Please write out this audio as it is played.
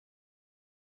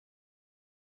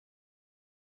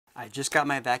I just got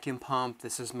my vacuum pump.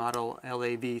 This is model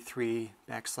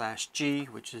LAV3/G,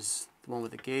 which is the one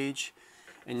with the gauge.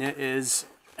 And it is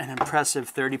an impressive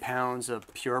 30 pounds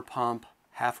of pure pump,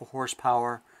 half a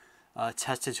horsepower,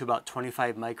 tested to about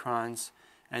 25 microns.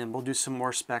 And we'll do some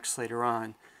more specs later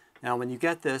on. Now when you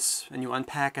get this and you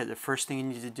unpack it, the first thing you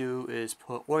need to do is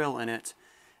put oil in it.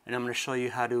 And I'm going to show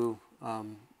you how to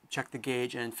check the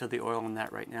gauge and fill the oil in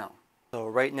that right now. So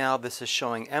right now this is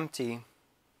showing empty,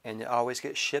 and it always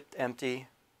gets shipped empty,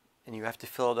 and you have to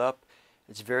fill it up.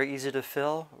 It's very easy to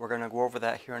fill. We're going to go over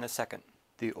that here in a second.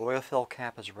 The oil fill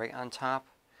cap is right on top.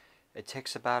 It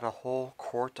takes about a whole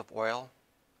quart of oil,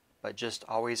 but just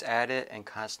always add it and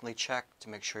constantly check to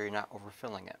make sure you're not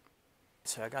overfilling it.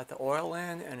 So I got the oil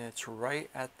in, and it's right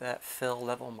at that fill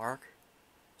level mark.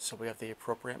 So we have the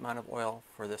appropriate amount of oil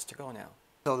for this to go now.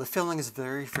 So the filling is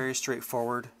very, very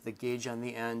straightforward. The gauge on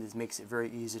the end makes it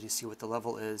very easy to see what the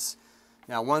level is.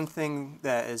 Now one thing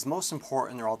that is most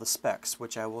important are all the specs,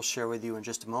 which I will share with you in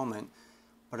just a moment.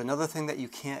 But another thing that you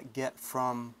can't get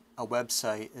from a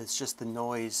website is just the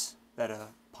noise that a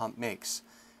pump makes.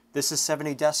 This is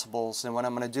 70 decibels, and what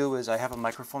I'm going to do is I have a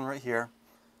microphone right here,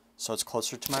 so it's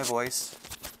closer to my voice.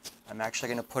 I'm actually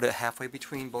going to put it halfway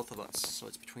between both of us, so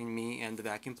it's between me and the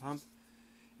vacuum pump.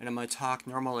 And I'm going to talk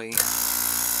normally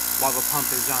while the pump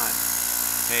is on.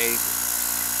 Okay.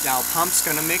 Now, pump's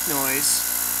going to make noise,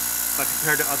 but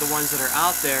compared to other ones that are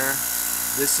out there,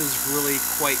 this is really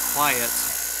quite quiet,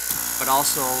 but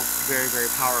also very, very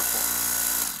powerful.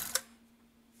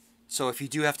 So if you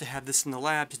do have to have this in the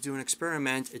lab to do an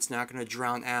experiment, it's not going to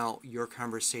drown out your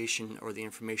conversation or the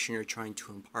information you're trying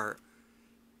to impart.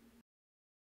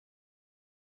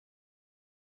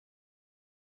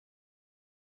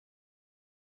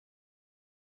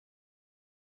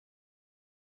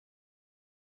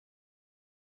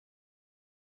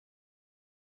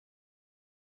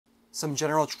 Some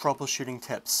general troubleshooting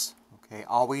tips. Okay,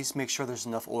 always make sure there's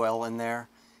enough oil in there.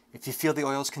 If you feel the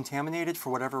oil is contaminated for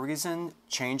whatever reason,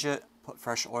 change it, put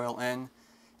fresh oil in.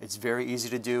 It's very easy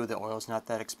to do. The oil is not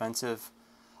that expensive.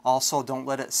 Also, don't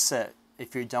let it sit.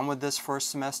 If you're done with this for a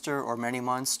semester or many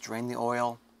months, drain the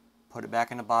oil, put it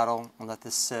back in a bottle, and let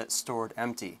this sit stored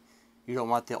empty. You don't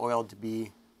want the oil to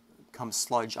become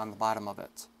sludge on the bottom of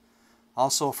it.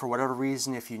 Also, for whatever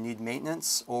reason, if you need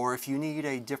maintenance or if you need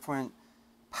a different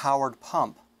powered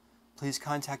pump, please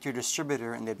contact your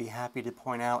distributor and they'd be happy to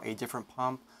point out a different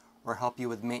pump or help you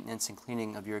with maintenance and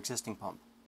cleaning of your existing pump.